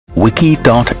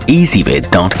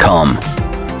wiki.ezvid.com.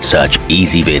 Search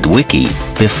Ezvid Wiki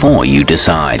before you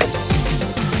decide.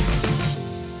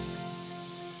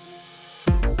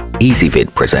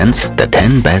 Ezvid presents the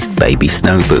 10 best baby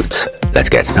snow boots. Let's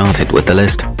get started with the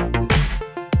list.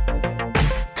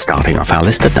 Starting off our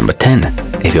list at number 10.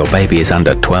 If your baby is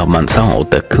under 12 months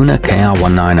old, the Kuner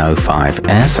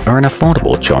KR1905S are an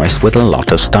affordable choice with a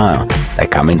lot of style. They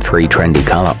come in 3 trendy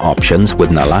color options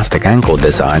with an elastic ankle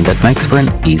design that makes for an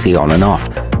easy on and off,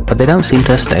 but they don't seem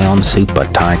to stay on super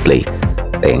tightly.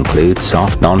 They include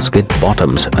soft non-skid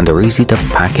bottoms and are easy to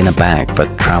pack in a bag for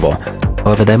travel.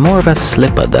 However, they're more of a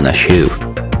slipper than a shoe.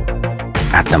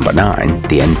 At number 9,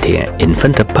 the Enteer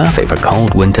Infant are perfect for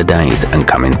cold winter days and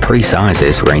come in 3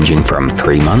 sizes ranging from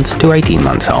 3 months to 18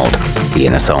 months old. The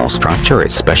inner sole structure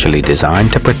is specially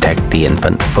designed to protect the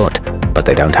infant foot, but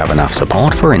they don't have enough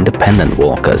support for independent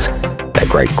walkers. They're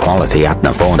great quality at an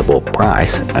affordable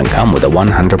price and come with a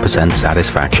 100%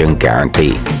 satisfaction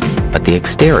guarantee. But the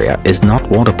exterior is not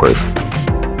waterproof.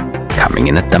 Coming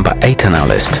in at number 8 on our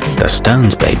list, the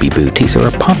Stonz baby booties are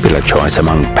a popular choice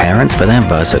among parents for their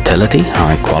versatility,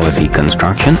 high-quality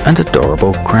construction, and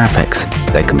adorable graphics.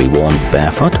 They can be worn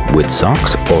barefoot, with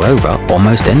socks, or over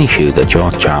almost any shoe that your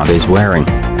child is wearing,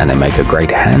 and they make a great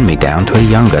hand-me-down to a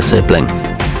younger sibling.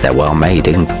 They're well made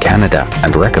in Canada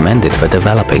and recommended for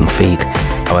developing feet.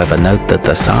 However, note that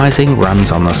the sizing runs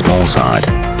on the small side.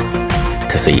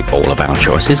 To see all of our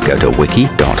choices, go to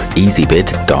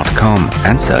wiki.ezvid.com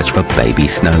and search for baby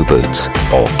snow boots,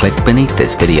 or click beneath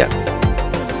this video.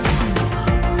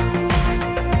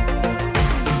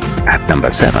 At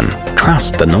number 7,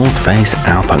 trust the North Face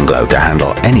Alpenglow to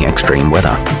handle any extreme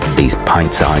weather. These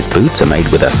pint-sized boots are made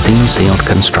with a seam-sealed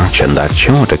construction that's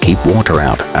sure to keep water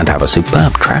out and have a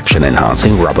superb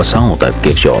traction-enhancing rubber sole that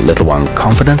gives your little one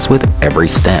confidence with every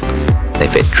step. They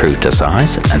fit true to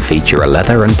size and feature a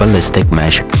leather and ballistic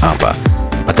mesh upper,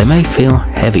 but they may feel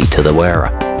heavy to the wearer.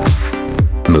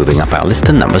 Moving up our list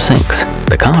to number 6.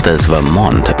 The Carter's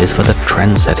Vermont is for the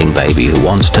trend-setting baby who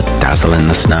wants to dazzle in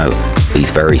the snow. These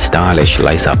very stylish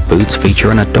lace-up boots feature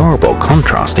an adorable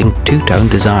contrasting two-tone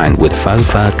design with faux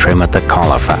fur trim at the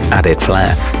collar for added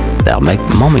flair. They'll make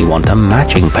mommy want a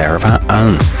matching pair of her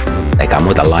own. They come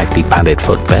with a lightly padded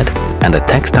footbed and a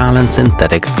textile and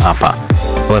synthetic upper.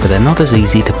 However, they're not as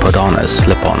easy to put on as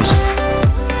slip-ons.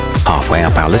 Halfway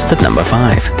up our list at number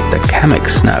 5, the Kamik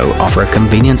Snow offer a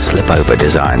convenient slip-over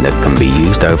design that can be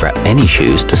used over any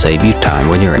shoes to save you time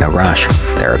when you're in a rush.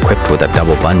 They're equipped with a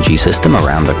double bungee system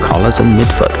around the collars and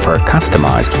midfoot for a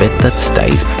customized fit that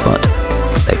stays put.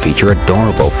 They feature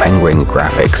adorable penguin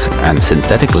graphics and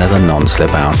synthetic leather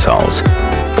non-slip outsoles.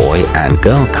 Boy and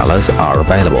girl colors are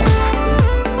available.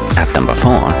 At number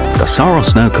 4, the Sorel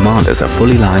Snow Commanders are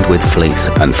fully lined with fleece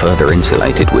and further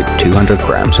insulated with 200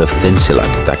 grams of thinsulate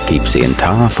that keeps the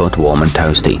entire foot warm and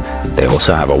toasty. They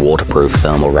also have a waterproof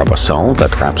thermal rubber sole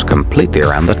that wraps completely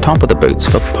around the top of the boots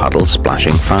for puddle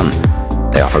splashing fun.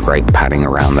 They offer great padding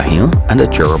around the heel and a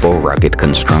durable, rugged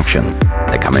construction.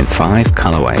 They come in 5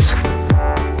 colorways.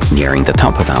 Nearing the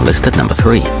top of our list at number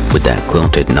 3, with their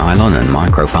quilted nylon and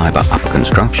microfiber upper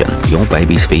construction, your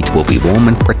baby's feet will be warm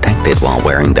and protected while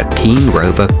wearing the Keen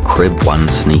Rover Crib 1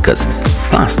 sneakers.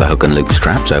 Plus, the hook and loop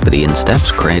straps over the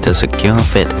insteps create a secure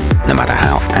fit, no matter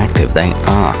how active they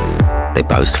are. They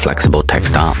boast flexible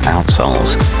textile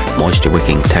outsoles,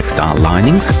 moisture-wicking textile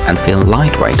linings, and feel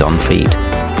lightweight on feet.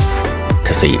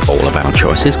 To see all of our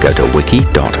choices, go to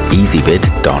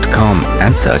wiki.ezvid.com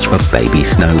and search for baby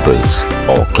snow boots,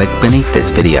 or click beneath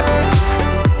this video.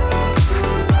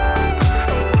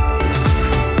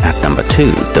 At number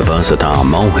 2, the versatile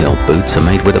molehill boots are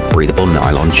made with a breathable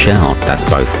nylon shell that's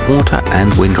both water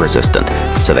and wind resistant,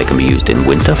 so they can be used in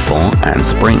winter, fall, and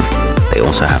spring. They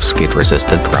also have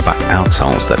skid-resistant rubber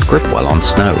outsoles that grip well on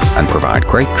snow and provide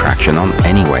great traction on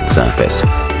any wet surface.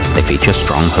 They feature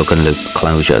strong hook and loop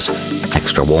closures,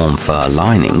 extra warm fur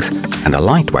linings, and a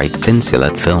lightweight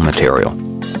thinsulate fill material.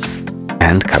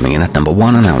 And coming in at number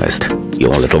 1 on our list,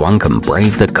 your little one can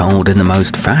brave the cold in the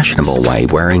most fashionable way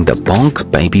wearing the Bogs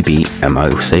Baby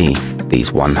b-moc.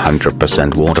 These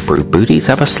 100% waterproof booties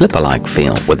have a slipper-like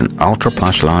feel with an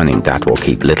ultra-plush lining that will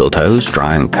keep little toes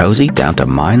dry and cozy down to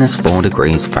 -4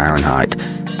 degrees Fahrenheit.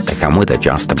 They come with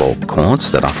adjustable cords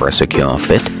that offer a secure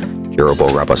fit, durable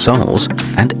rubber soles,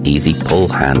 and easy pull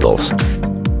handles.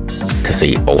 To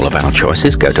see all of our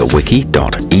choices, go to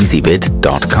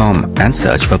wiki.ezvid.com and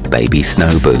search for baby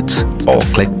snow boots, or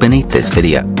click beneath this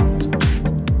video.